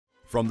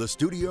From the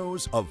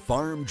studios of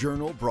Farm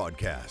Journal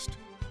Broadcast,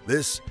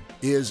 this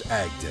is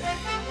AgDay.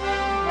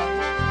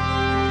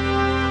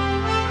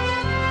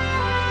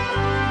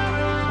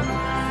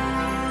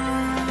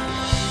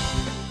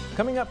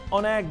 Coming up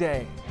on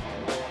AgDay,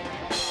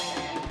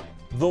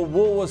 the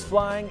wool was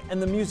flying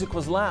and the music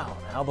was loud.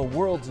 How the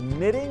world's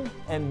knitting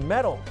and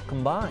metal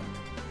combined.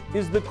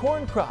 Is the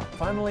corn crop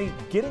finally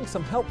getting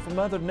some help from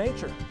Mother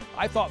Nature?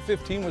 I thought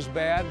 15 was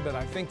bad, but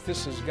I think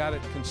this has got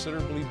it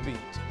considerably beat.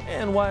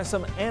 And why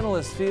some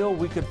analysts feel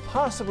we could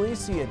possibly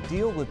see a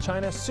deal with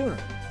China sooner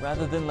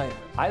rather than later.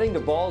 I think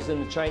the ball's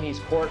in the Chinese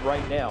court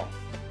right now.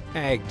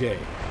 AgDay,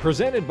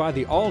 presented by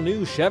the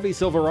all-new Chevy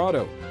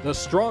Silverado, the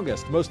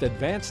strongest, most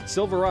advanced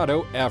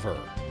Silverado ever.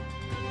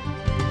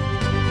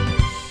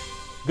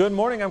 Good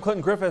morning, I'm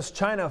Clinton Griffiths.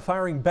 China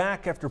firing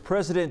back after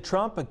President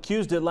Trump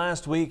accused it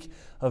last week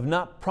of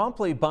not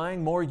promptly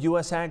buying more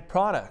U.S. ag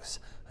products.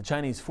 A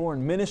Chinese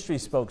foreign ministry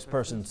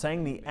spokesperson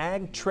saying the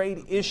ag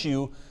trade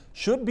issue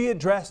should be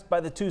addressed by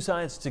the two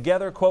sides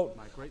together, quote,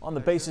 on the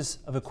basis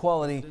of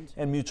equality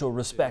and mutual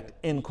respect,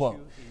 end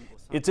quote.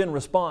 It's in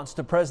response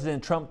to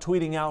President Trump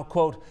tweeting out,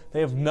 quote, they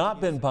have not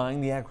been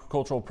buying the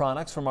agricultural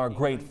products from our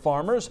great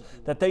farmers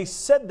that they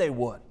said they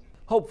would.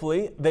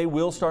 Hopefully, they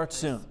will start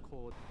soon.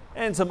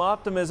 And some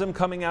optimism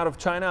coming out of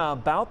China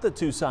about the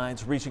two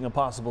sides reaching a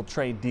possible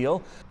trade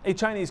deal. A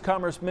Chinese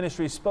Commerce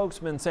Ministry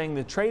spokesman saying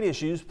the trade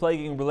issues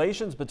plaguing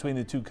relations between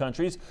the two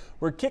countries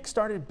were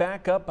kick-started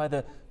back up by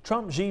the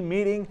Trump-Xi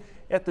meeting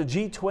at the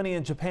G20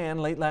 in Japan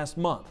late last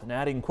month, and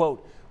adding,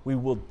 quote, we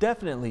will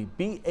definitely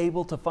be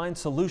able to find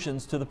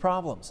solutions to the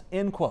problems,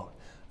 end quote.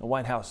 The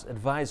White House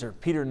advisor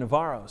Peter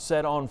Navarro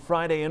said on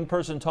Friday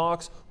in-person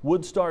talks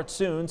would start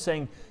soon,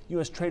 saying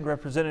U.S. Trade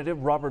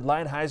Representative Robert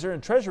Lighthizer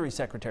and Treasury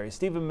Secretary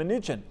Steven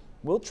Mnuchin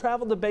will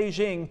travel to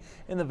Beijing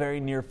in the very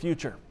near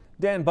future.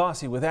 Dan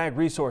Bossie with Ag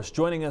Resource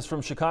joining us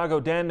from Chicago.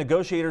 Dan,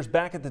 negotiators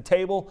back at the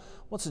table.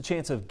 What's the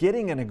chance of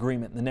getting an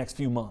agreement in the next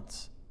few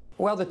months?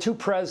 Well, the two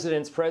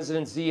presidents,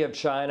 President Xi of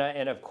China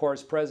and, of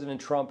course,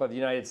 President Trump of the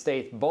United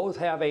States, both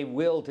have a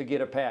will to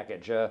get a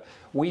package.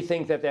 We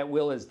think that that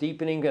will is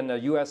deepening on the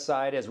U.S.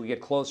 side as we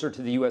get closer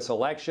to the U.S.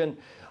 election.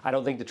 I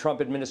don't think the Trump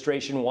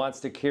administration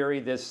wants to carry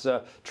this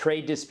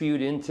trade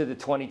dispute into the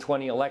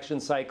 2020 election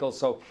cycle,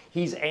 so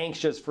he's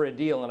anxious for a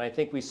deal, and I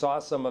think we saw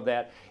some of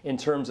that in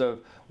terms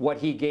of what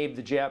he gave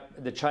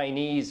the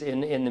Chinese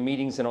in the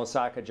meetings in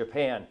Osaka,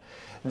 Japan.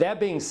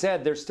 That being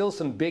said, there's still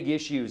some big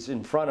issues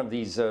in front of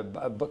these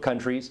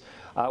countries.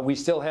 We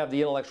still have the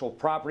intellectual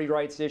property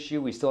rights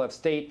issue. We still have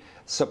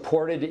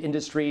state-supported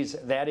industries,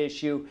 that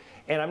issue.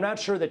 And I'm not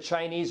sure the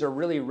Chinese are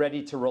really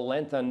ready to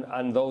relent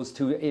on those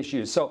two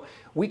issues. So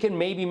we can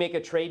maybe make a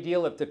trade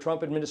deal if the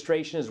Trump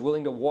administration is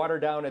willing to water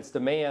down its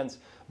demands.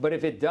 But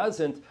if it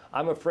doesn't,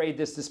 I'm afraid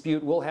this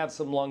dispute will have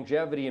some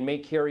longevity and may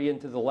carry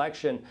into the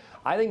election.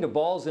 I think the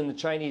ball's in the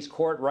Chinese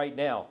court right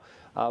now.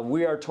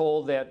 We are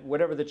told that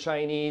whatever the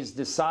Chinese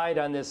decide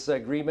on this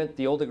agreement,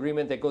 the old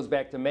agreement that goes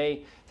back to May,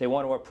 if they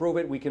want to approve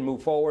it, we can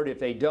move forward. If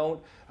they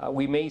don't,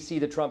 we may see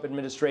the Trump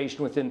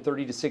administration within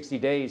 30 to 60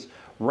 days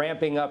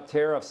ramping up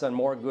tariffs on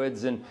more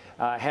goods and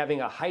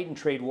having a heightened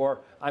trade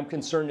war. I'm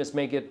concerned this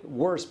may get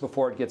worse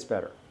before it gets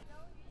better.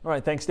 All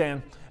right, thanks,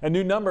 Dan. And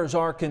new numbers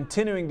are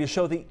continuing to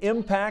show the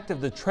impact of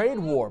the trade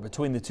war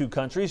between the two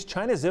countries.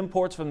 China's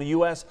imports from the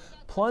U.S.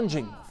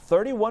 plunging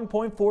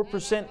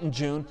 31.4% in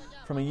June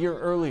from a year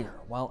earlier,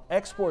 while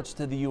exports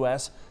to the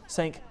U.S.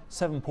 sank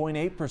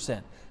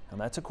 7.8%. Now,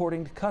 that's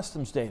according to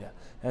customs data.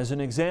 As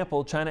an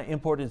example, China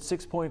imported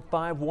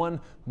 6.51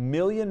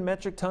 million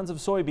metric tons of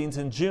soybeans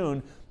in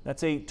June.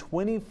 That's a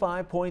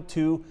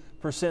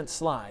 25.2%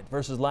 slide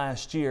versus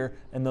last year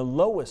and the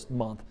lowest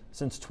month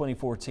since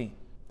 2014.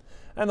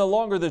 And the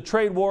longer the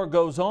trade war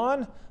goes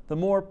on, the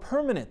more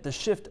permanent the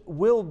shift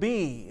will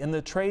be in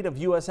the trade of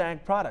U.S.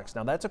 ag products.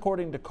 Now, that's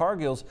according to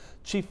Cargill's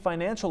Chief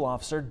Financial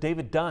Officer,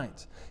 David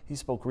Dines. He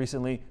spoke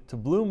recently to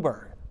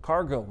Bloomberg.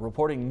 Cargill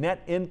reporting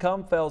net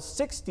income fell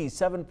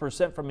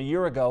 67% from a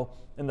year ago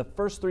in the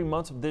first 3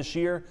 months of this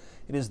year.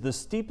 It is the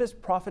steepest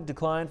profit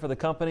decline for the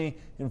company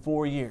in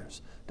 4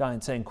 years.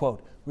 Dines saying,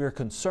 quote, we are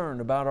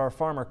concerned about our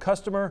farmer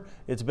customer.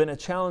 It's been a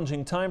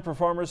challenging time for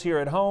farmers here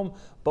at home,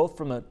 both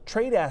from a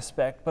trade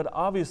aspect, but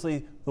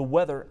obviously the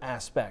weather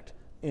aspect,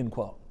 end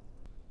quote.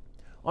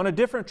 On a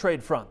different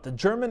trade front, the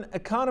German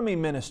economy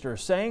minister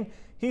saying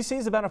he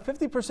sees about a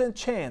 50%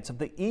 chance of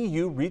the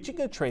EU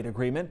reaching a trade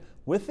agreement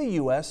with the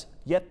U.S.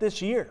 yet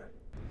this year.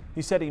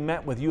 He said he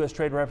met with U.S.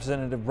 Trade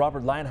Representative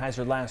Robert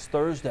Lighthizer last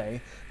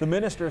Thursday. The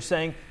minister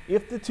saying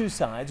if the two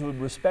sides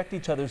would respect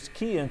each other's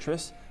key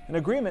interests, an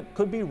agreement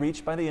could be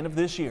reached by the end of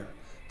this year.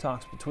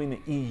 Talks between the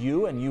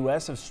EU and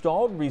U.S. have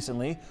stalled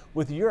recently,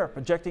 with Europe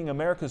rejecting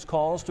America's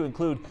calls to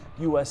include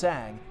U.S.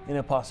 ag in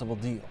a possible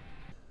deal.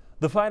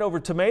 The fight over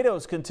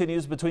tomatoes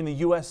continues between the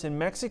U.S. and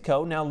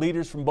Mexico. Now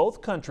leaders from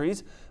both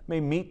countries may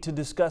meet to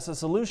discuss a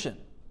solution.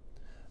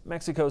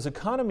 Mexico's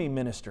economy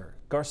minister,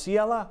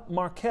 Graciela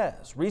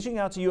Marquez, reaching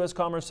out to U.S.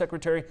 Commerce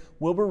Secretary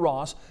Wilbur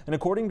Ross, and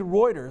according to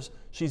Reuters,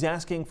 she's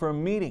asking for a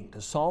meeting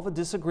to solve a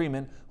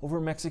disagreement over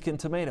Mexican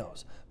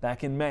tomatoes.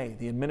 Back in May,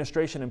 the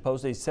administration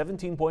imposed a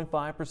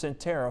 17.5%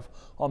 tariff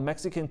on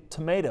Mexican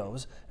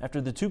tomatoes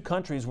after the two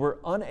countries were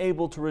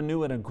unable to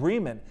renew an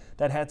agreement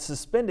that had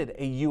suspended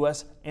a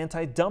U.S.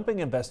 anti-dumping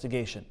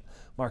investigation.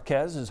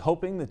 Marquez is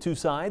hoping the two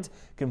sides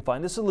can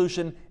find a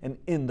solution and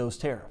end those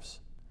tariffs.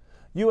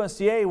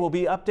 USDA will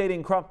be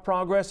updating crop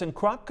progress and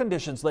crop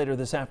conditions later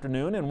this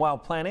afternoon, and while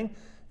planting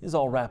is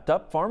all wrapped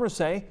up, farmers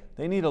say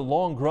they need a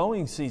long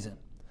growing season.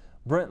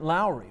 Brent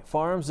Lowry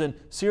farms in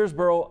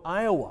Searsboro,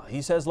 Iowa.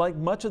 He says like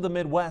much of the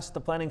Midwest,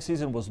 the planting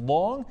season was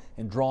long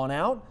and drawn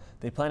out.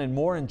 They planted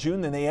more in June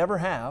than they ever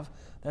have.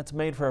 That's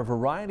made for a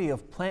variety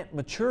of plant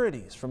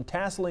maturities, from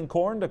tasseling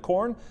corn to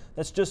corn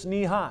that's just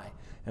knee high.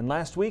 And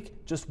last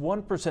week, just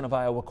 1% of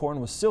Iowa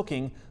corn was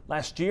silking.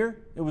 Last year,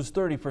 it was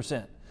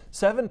 30%.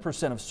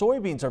 7% of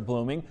soybeans are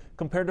blooming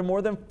compared to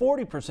more than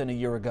 40% a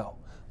year ago.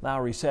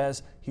 Lowry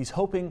says he's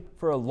hoping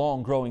for a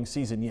long growing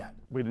season yet.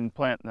 We didn't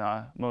plant in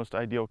the most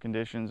ideal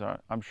conditions.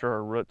 I'm sure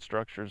our root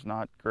structure is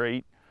not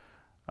great.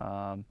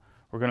 We're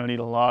going to need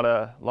a lot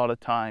of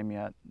time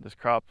yet. This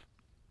crop,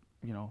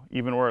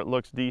 even where it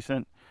looks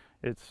decent,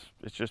 it's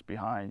just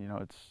behind.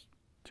 It's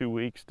 2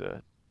 weeks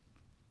to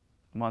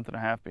a month and a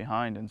half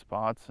behind in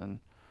spots,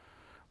 and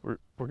we're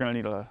going to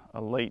need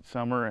a late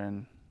summer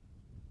and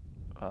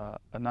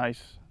a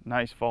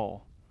nice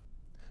fall.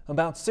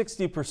 About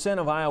 60%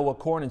 of Iowa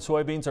corn and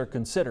soybeans are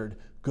considered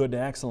good to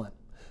excellent.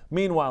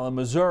 Meanwhile, in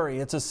Missouri,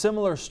 it's a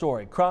similar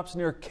story. Crops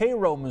near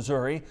Cairo,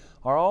 Missouri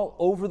are all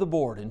over the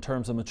board in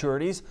terms of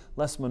maturities.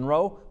 Les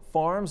Monroe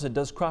farms and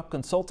does crop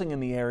consulting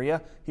in the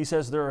area. He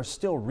says there are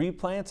still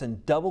replants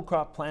and double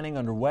crop planting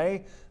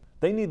underway.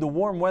 They need the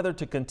warm weather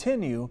to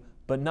continue,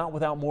 but not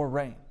without more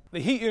rain. The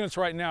heat units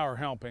right now are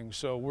helping,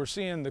 so we're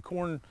seeing the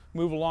corn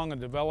move along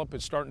and develop.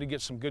 It's starting to get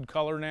some good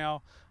color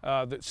now.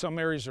 Some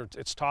areas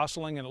it's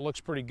tosseling and it looks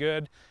pretty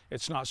good.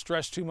 It's not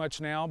stressed too much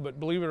now, but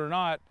believe it or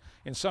not,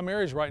 in some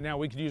areas right now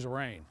we could use a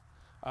rain.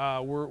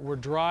 We're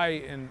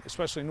dry,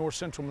 especially north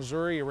central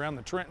Missouri, around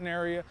the Trenton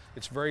area.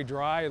 It's very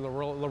dry, the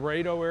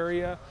Laredo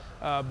area,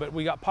 but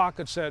we got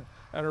pockets that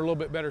are a little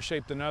bit better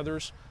shape than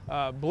others.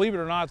 Believe it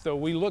or not, though,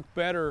 we look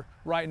better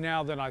right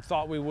now than I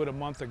thought we would a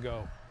month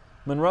ago.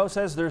 Monroe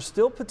says there's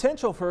still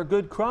potential for a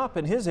good crop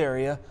in his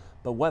area,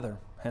 but weather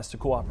has to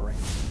cooperate.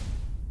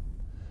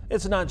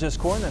 It's not just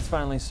corn that's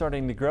finally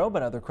starting to grow,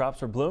 but other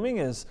crops are blooming,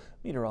 as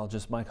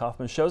meteorologist Mike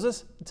Hoffman shows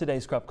us in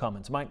today's Crop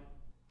Comments. Mike.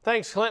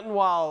 Thanks, Clinton.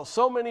 While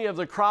so many of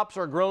the crops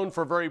are grown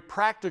for very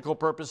practical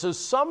purposes,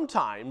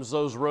 sometimes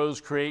those rows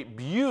create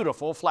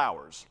beautiful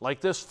flowers, like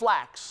this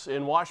flax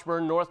in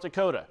Washburn, North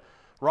Dakota.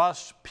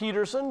 Ross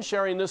Peterson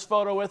sharing this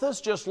photo with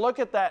us. Just look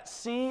at that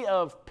sea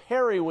of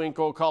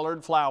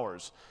periwinkle-colored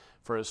flowers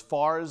for as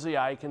far as the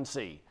eye can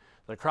see.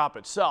 The crop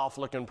itself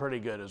looking pretty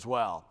good as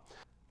well.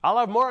 I'll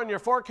have more on your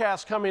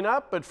forecast coming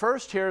up, but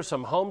first here's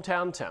some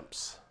hometown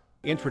temps.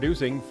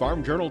 Introducing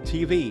Farm Journal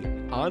TV,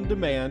 on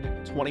demand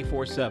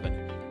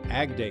 24/7.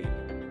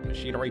 AgDay,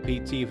 Machinery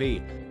Pete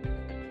TV.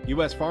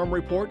 U.S. Farm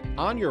Report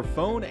on your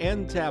phone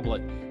and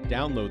tablet.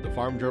 Download the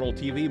Farm Journal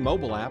TV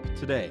mobile app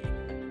today.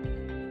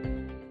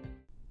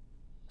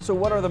 So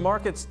what are the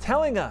markets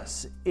telling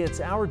us? It's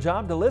our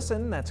job to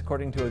listen. That's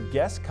according to a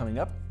guest coming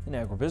up in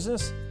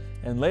agribusiness.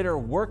 And later,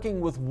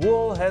 working with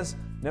wool has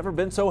never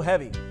been so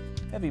heavy.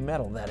 Heavy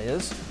metal, that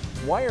is.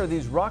 Why are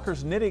these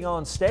rockers knitting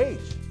on stage?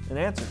 An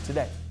answer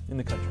today in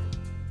the country.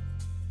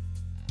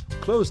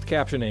 Closed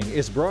captioning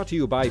is brought to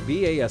you by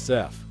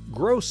BASF.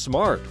 Grow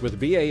smart with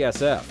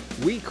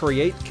BASF. We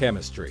create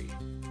chemistry.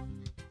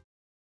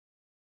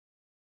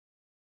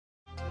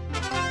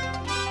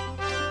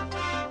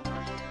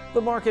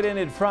 The market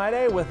ended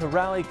Friday with a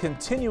rally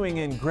continuing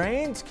in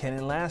grains. Can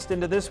it last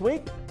into this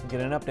week? We'll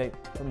get an update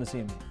from the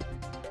CME.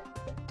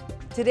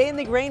 Today in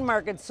the grain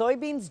market,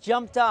 soybeans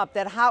jumped up.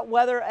 That hot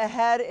weather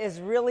ahead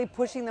is really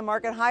pushing the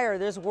market higher.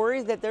 There's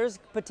worries that there's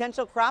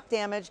potential crop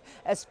damage,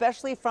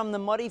 especially from the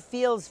muddy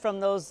fields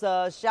from those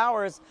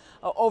showers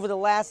over the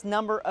last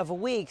number of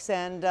weeks.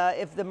 And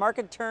if the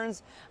market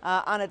turns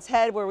on its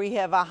head where we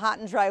have hot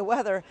and dry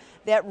weather,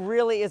 that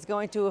really is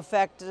going to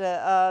affect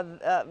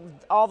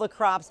all the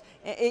crops,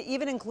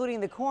 even including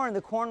the corn.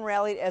 The corn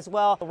rallied as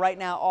well. Right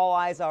now, all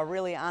eyes are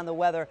really on the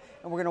weather,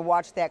 and we're going to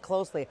watch that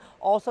closely.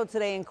 Also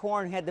today in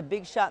corn, had the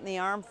big shot in the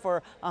arm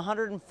for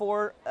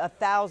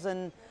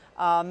 104,000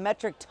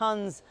 metric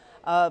tons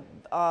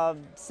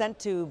sent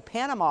to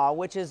Panama,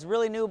 which is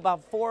really new,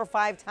 about 4 or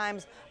 5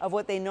 times of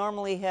what they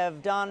normally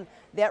have done.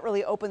 That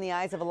really opened the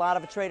eyes of a lot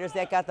of traders.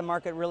 That got the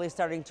market really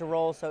starting to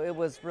roll, so it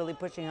was really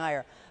pushing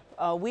higher.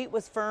 Wheat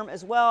was firm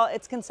as well.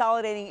 It's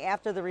consolidating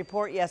after the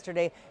report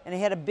yesterday, and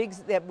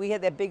we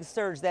had that big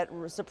surge. That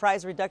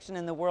surprise reduction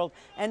in the world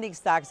ending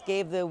stocks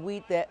gave the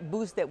wheat that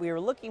boost that we were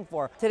looking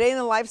for. Today in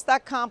the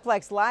livestock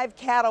complex, live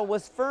cattle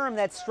was firm.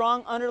 That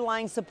strong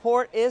underlying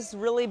support is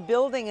really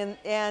building,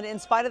 and in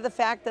spite of the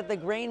fact that the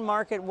grain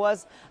market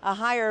was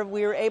higher,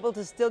 we were able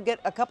to still get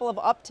a couple of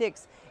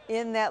upticks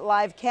in that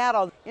live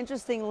cattle.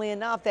 Interestingly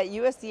enough, that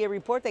USDA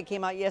report that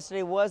came out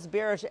yesterday was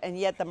bearish, and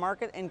yet the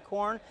market in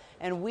corn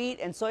and wheat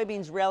and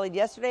soybeans rallied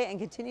yesterday and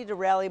continue to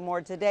rally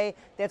more today.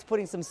 That's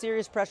putting some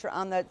serious pressure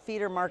on that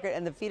feeder market,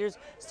 and the feeders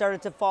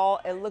started to fall.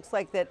 It looks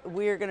like that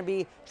we're going to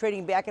be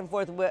trading back and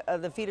forth.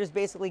 The feeders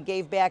basically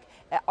gave back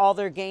all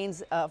their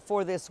gains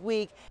for this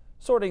week.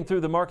 Sorting through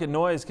the market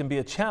noise can be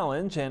a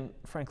challenge and,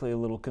 frankly, a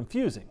little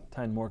confusing.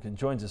 Tyne Morgan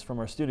joins us from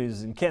our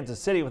studios in Kansas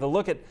City with a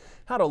look at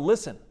how to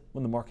listen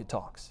when the market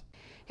talks.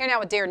 Here now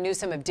with Darren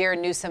Newsom of Darren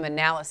Newsom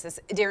Analysis.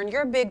 Darren,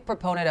 you're a big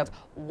proponent of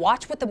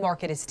watch what the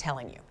market is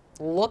telling you.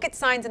 Look at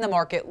signs in the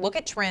market, look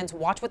at trends,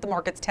 watch what the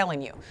market's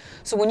telling you.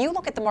 So when you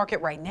look at the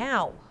market right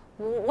now,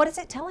 what is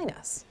it telling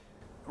us?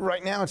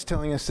 Right now it's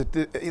telling us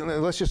that,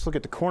 let's just look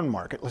at the corn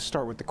market. Let's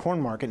start with the corn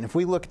market. And if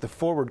we look at the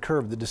forward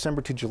curve, the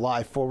December to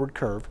July forward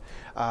curve,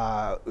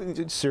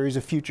 series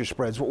of future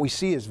spreads, what we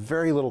see is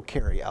very little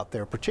carry out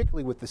there,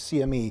 particularly with the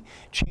CME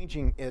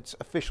changing its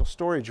official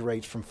storage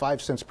rates from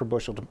 5 cents per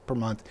bushel per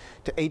month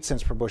to 8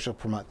 cents per bushel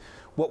per month.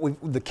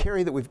 The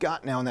carry that we've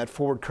got now in that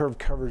forward curve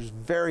covers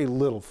very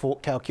little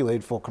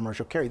calculated full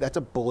commercial carry. That's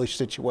a bullish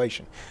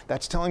situation.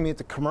 That's telling me that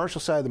the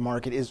commercial side of the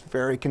market is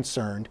very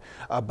concerned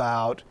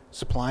about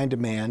supply and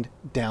demand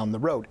down the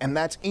road. And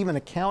that's even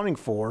accounting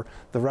for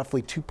the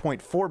roughly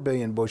 2.4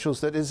 billion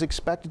bushels that is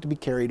expected to be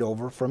carried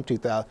over from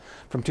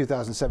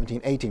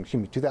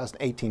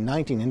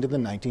 2017-18 into the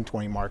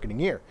 19-20 marketing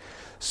year.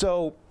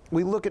 So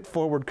we look at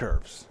forward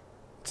curves.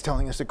 It's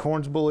telling us that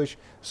corn's bullish,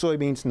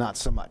 soybeans not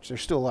so much.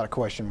 There's still a lot of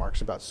question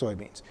marks about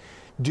soybeans.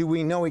 Do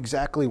we know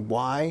exactly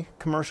why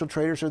commercial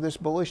traders are this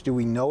bullish? Do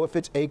we know if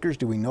it's acres?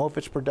 Do we know if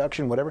it's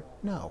production, whatever?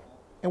 No.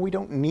 And we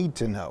don't need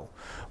to know.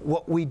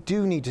 What we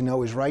do need to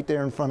know is right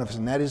there in front of us,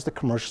 and that is the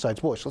commercial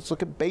side's bullish. Let's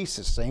look at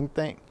basis, same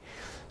thing.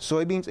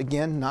 Soybeans,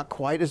 again, not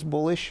quite as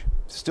bullish.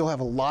 Still have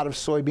a lot of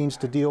soybeans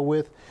to deal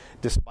with,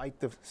 despite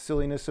the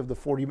silliness of the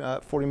 40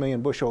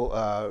 million bushel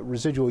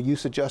residual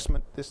use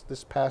adjustment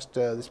this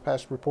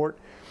past report.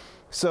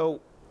 So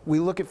we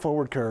look at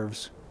forward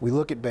curves, we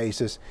look at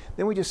basis,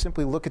 then we just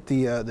simply look at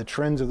the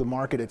trends of the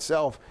market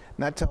itself,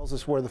 and that tells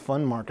us where the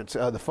fund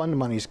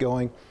money is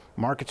going.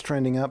 Market's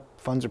trending up,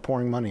 funds are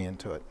pouring money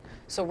into it.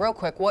 So real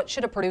quick, what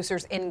should a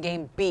producer's end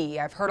game be?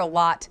 I've heard a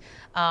lot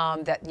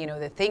that,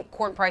 they think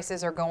corn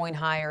prices are going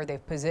higher.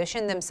 They've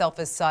positioned themselves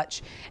as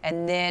such.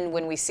 And then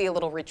when we see a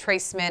little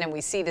retracement and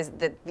we see this,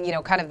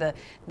 kind of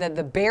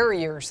the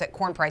barriers that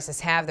corn prices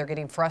have, they're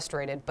getting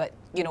frustrated. But,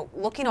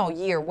 looking all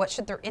year, what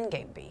should their end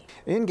game be?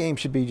 End game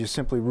should be just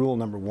simply rule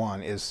number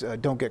one is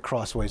don't get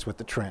crossways with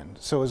the trend.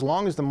 So as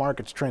long as the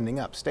market's trending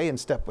up, stay in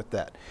step with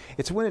that.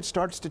 It's when it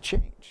starts to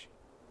change.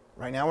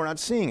 Right now we're not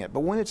seeing it,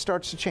 but when it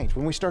starts to change,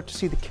 when we start to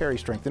see the carry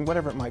strength and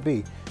whatever it might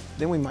be,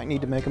 then we might need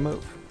to make a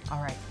move.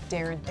 All right,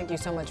 Darren, thank you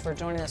so much for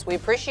joining us. We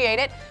appreciate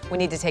it. We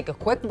need to take a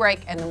quick break,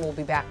 and then we'll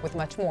be back with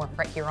much more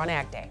right here on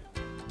Ag Day.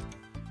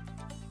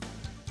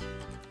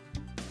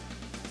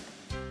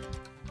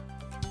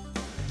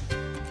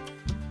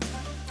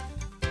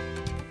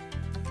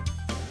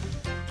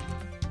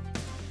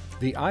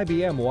 The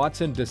IBM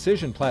Watson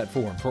Decision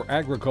Platform for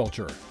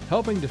Agriculture,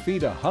 helping to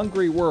feed a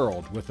hungry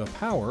world with the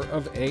power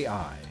of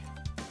AI.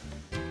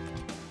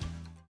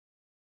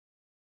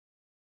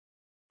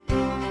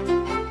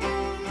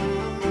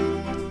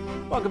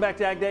 Welcome back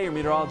to Ag Day. Your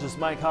meteorologist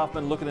Mike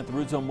Hoffman looking at the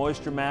root zone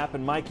moisture map.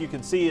 And Mike, you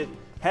can see it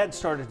had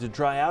started to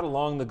dry out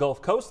along the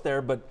Gulf Coast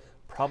there, but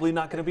probably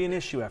not going to be an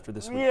issue after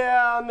this week.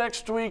 Yeah,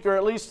 next week, or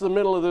at least the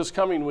middle of this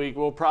coming week,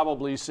 we'll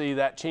probably see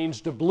that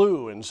change to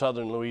blue in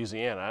southern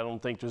Louisiana. I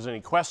don't think there's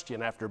any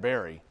question after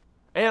Barry.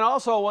 And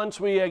also, once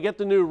we get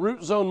the new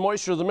root zone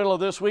moisture the middle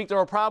of this week, there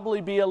will probably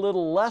be a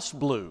little less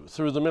blue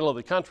through the middle of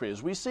the country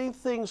as we see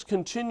things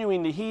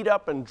continuing to heat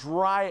up and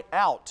dry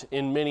out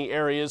in many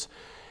areas.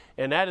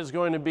 And that is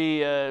going to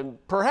be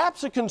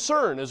perhaps a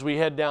concern as we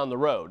head down the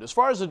road. As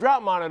far as the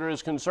drought monitor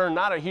is concerned,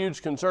 not a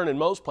huge concern in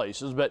most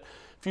places, but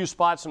a few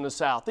spots in the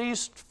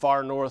southeast,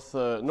 far north,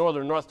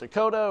 northern North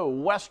Dakota,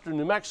 western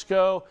New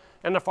Mexico,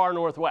 and the far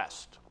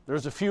northwest.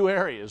 There's a few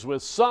areas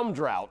with some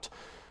drought,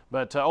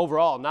 but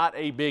overall not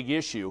a big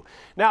issue.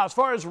 Now, as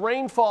far as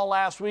rainfall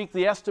last week,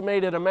 the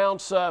estimated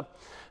amounts,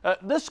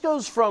 this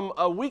goes from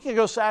a week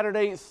ago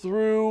Saturday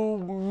through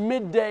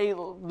midday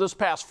this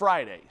past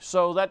Friday.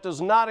 So that does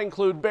not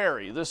include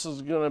Barry. This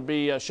is going to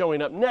be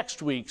showing up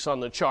next week's on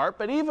the chart.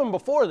 But even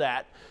before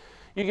that,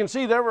 you can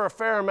see there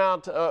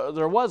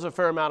was a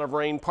fair amount of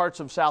rain, parts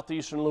of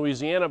southeastern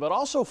Louisiana, but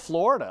also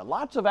Florida.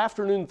 Lots of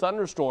afternoon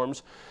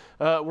thunderstorms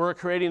were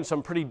creating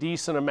some pretty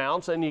decent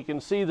amounts. And you can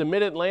see the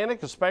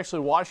mid-Atlantic, especially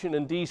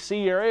Washington,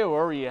 D.C. area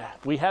where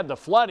we had the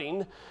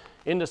flooding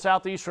into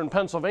southeastern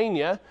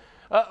Pennsylvania.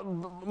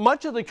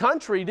 Much of the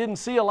country didn't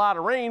see a lot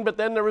of rain, but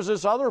then there was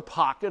this other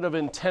pocket of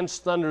intense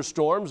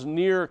thunderstorms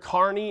near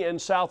Kearney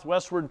and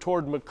southwestward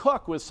toward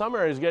McCook, with some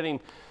areas getting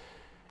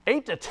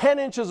 8 to 10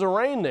 inches of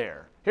rain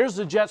there. Here's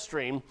the jet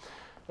stream.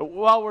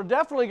 Well, we're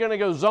definitely going to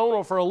go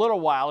zonal for a little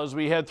while as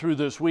we head through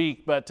this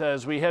week, but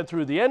as we head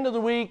through the end of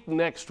the week,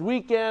 next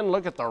weekend,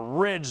 look at the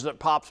ridge that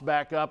pops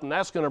back up, and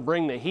that's going to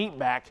bring the heat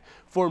back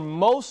for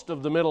most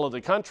of the middle of the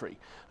country.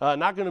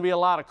 Not going to be a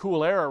lot of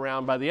cool air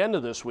around by the end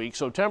of this week,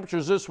 so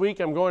temperatures this week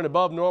I'm going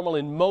above normal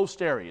in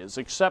most areas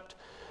except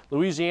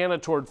Louisiana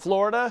toward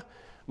Florida,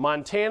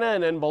 Montana,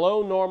 and then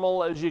below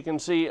normal, as you can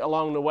see,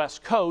 along the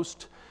west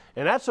coast.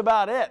 And that's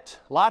about it.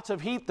 Lots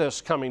of heat this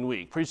coming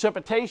week.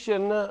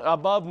 Precipitation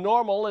above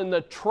normal in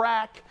the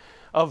track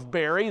of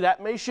Barry.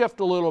 That may shift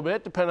a little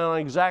bit depending on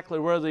exactly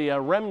where the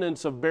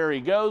remnants of Barry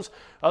goes.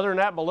 Other than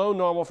that, below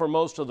normal for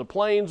most of the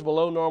plains,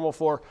 below normal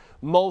for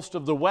most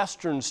of the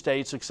western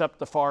states except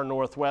the far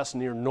northwest,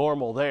 near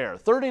normal there.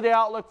 30-day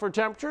outlook for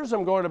temperatures.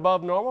 I'm going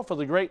above normal for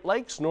the Great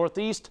Lakes,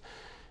 northeast,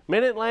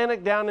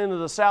 Mid-Atlantic down into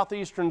the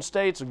southeastern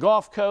states,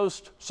 Gulf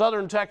Coast,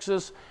 southern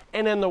Texas,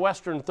 and in the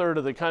western third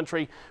of the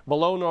country.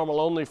 Below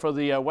normal only for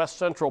the west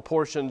central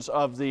portions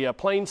of the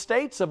plain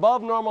states.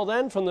 Above normal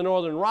then from the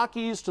northern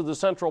Rockies to the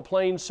central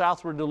plains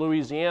southward to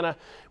Louisiana.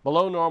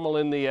 Below normal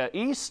in the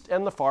east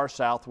and the far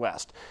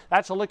southwest.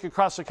 That's a look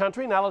across the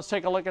country. Now let's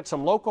take a look at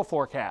some local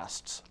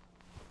forecasts.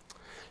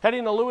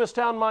 Heading to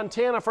Lewistown,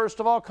 Montana, first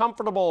of all,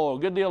 comfortable.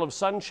 Good deal of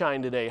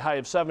sunshine today, high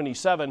of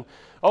 77.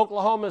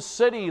 Oklahoma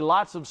City,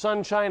 lots of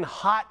sunshine,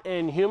 hot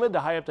and humid,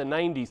 the high up to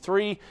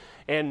 93.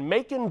 And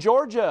Macon,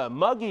 Georgia,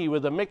 muggy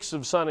with a mix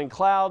of sun and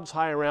clouds,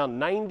 high around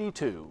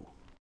 92.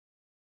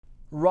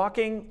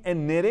 Rocking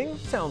and knitting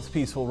sounds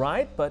peaceful,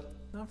 right? But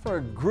not for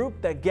a group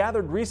that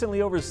gathered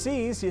recently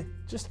overseas. You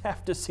just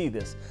have to see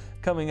this.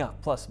 Coming up,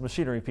 plus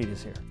Machinery Pete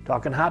is here.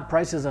 Talking hot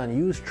prices on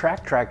used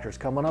track tractors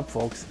coming up,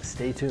 folks.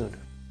 Stay tuned.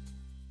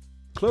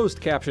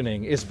 Closed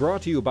captioning is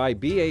brought to you by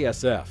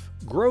BASF.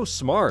 Grow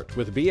smart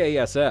with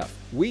BASF.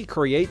 We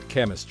create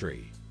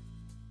chemistry.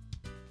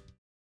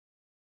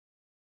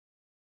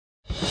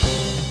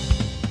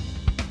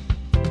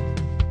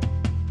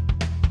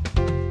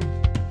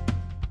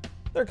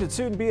 There could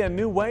soon be a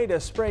new way to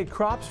spray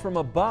crops from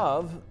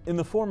above in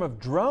the form of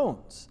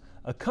drones.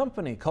 A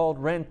company called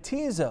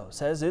Rantizo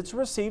says it's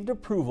received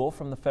approval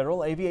from the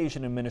Federal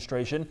Aviation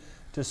Administration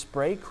to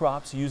spray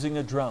crops using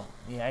a drone.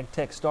 The ag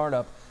tech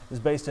startup is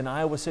based in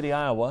Iowa City,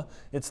 Iowa.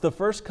 It's the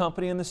first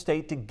company in the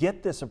state to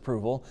get this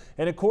approval,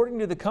 and according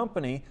to the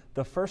company,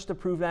 the first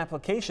approved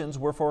applications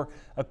were for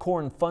a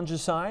corn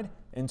fungicide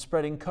and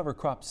spreading cover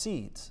crop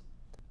seeds.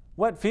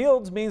 Wet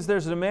fields means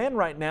there's a demand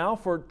right now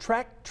for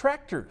track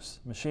tractors.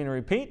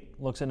 Machinery Pete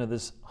looks into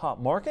this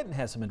hot market and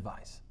has some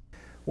advice.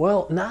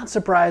 Well, not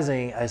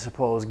surprising, I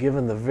suppose,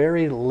 given the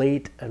very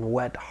late and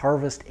wet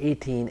harvest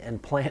 18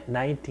 and plant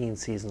 19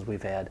 seasons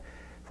we've had,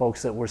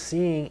 folks, that we're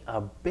seeing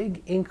a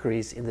big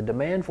increase in the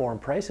demand for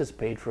and prices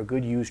paid for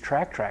good used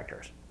track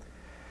tractors.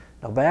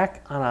 Now,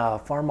 back on a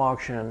farm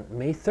auction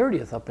May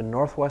 30th up in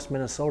northwest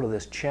Minnesota,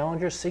 this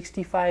Challenger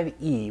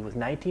 65E with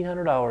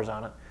 1,900 hours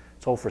on it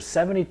sold for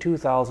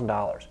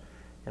 $72,000.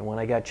 And when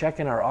I got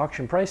checking our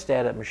auction price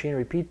data at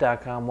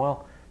machinerypete.com,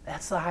 well,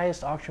 that's the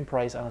highest auction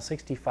price on a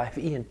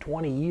 65E in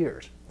 20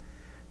 years.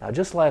 Now,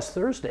 just last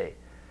Thursday,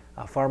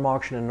 a farm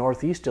auction in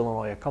northeast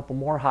Illinois, a couple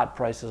more hot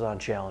prices on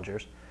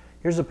Challengers.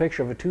 Here's a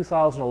picture of a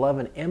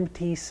 2011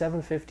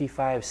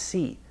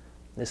 MT755C.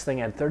 This thing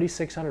had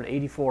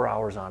 3,684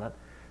 hours on it,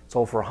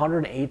 sold for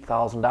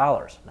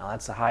 $108,000. Now,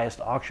 that's the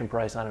highest auction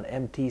price on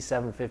an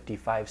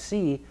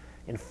MT755C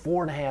in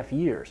 4.5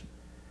 years.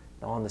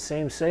 Now, on the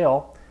same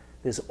sale,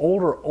 this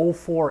older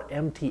 04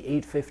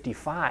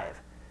 MT855,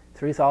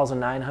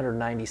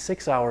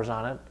 3,996 hours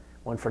on it,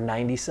 went for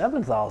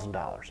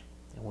 $97,000.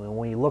 And when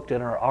we looked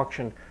at our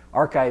auction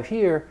archive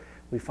here,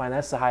 we find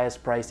that's the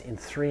highest price in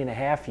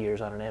 3.5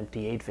 years on an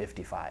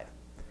MT855.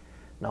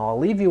 Now, I'll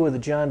leave you with a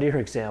John Deere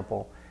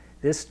example.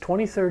 This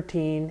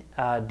 2013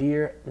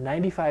 Deere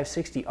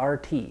 9560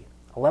 RT,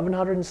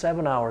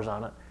 1,107 hours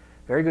on it,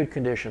 very good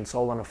condition,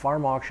 sold on a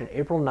farm auction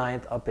April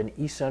 9th up in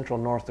east central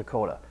North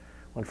Dakota.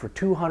 Went for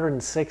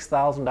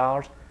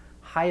 $206,000.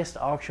 Highest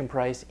auction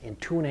price in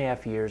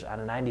 2.5 years on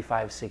a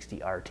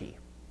 9560 RT.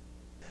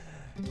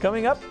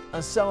 Coming up,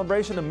 a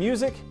celebration of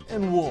music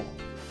and wool.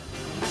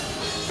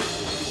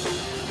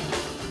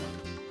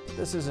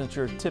 This isn't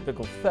your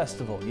typical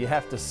festival. You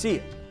have to see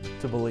it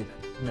to believe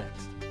it.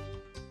 Next.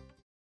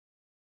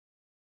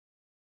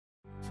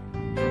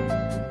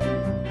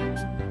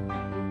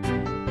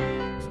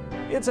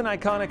 It's an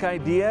iconic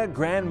idea.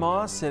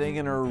 Grandma sitting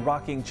in her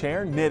rocking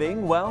chair,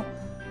 knitting. Well,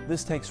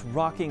 this takes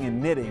rocking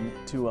and knitting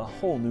to a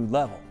whole new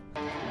level.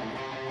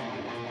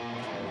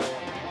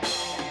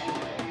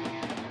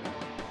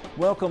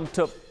 Welcome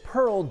to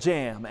Pearl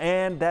Jam,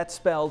 and that's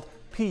spelled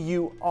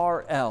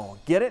P-U-R-L.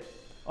 Get it?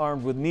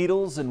 Armed with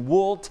needles and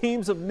wool,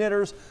 teams of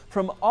knitters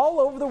from all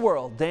over the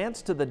world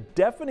dance to the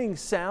deafening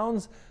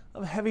sounds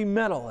of heavy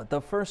metal at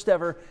the first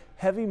ever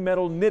Heavy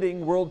Metal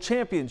Knitting World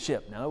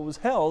Championship. Now, it was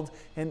held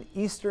in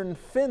eastern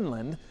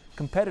Finland.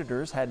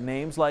 Competitors had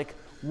names like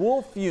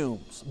Wolf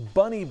Fumes,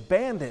 Bunny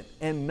Bandit,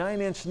 and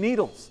 9-inch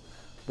Needles.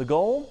 The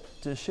goal?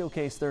 To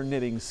showcase their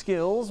knitting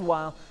skills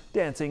while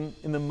dancing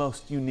in the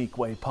most unique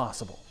way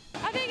possible.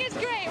 I think it's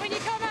great when you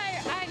come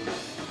out and,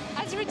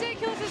 as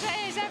ridiculous as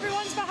it is,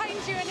 everyone's behind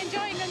you and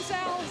enjoying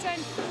themselves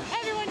and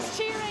everyone's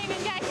cheering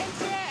and getting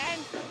into it,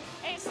 and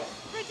it's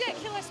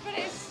ridiculous, but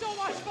it's so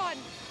much fun.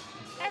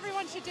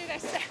 Everyone should do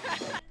this.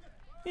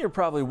 You're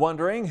probably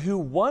wondering who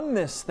won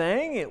this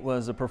thing. It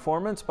was a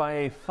performance by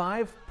a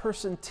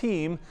 5-person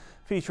team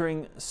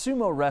featuring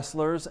sumo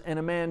wrestlers and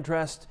a man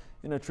dressed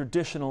in a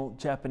traditional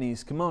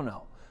Japanese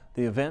kimono.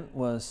 The event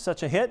was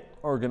such a hit,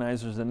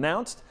 organizers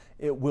announced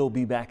it will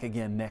be back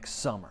again next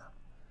summer.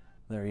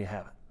 There you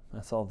have it.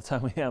 That's all the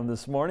time we have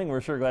this morning. We're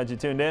sure glad you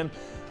tuned in.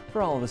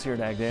 For all of us here at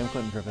AgDay, I'm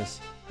Clinton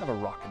Griffiths. Have a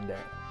rockin' day.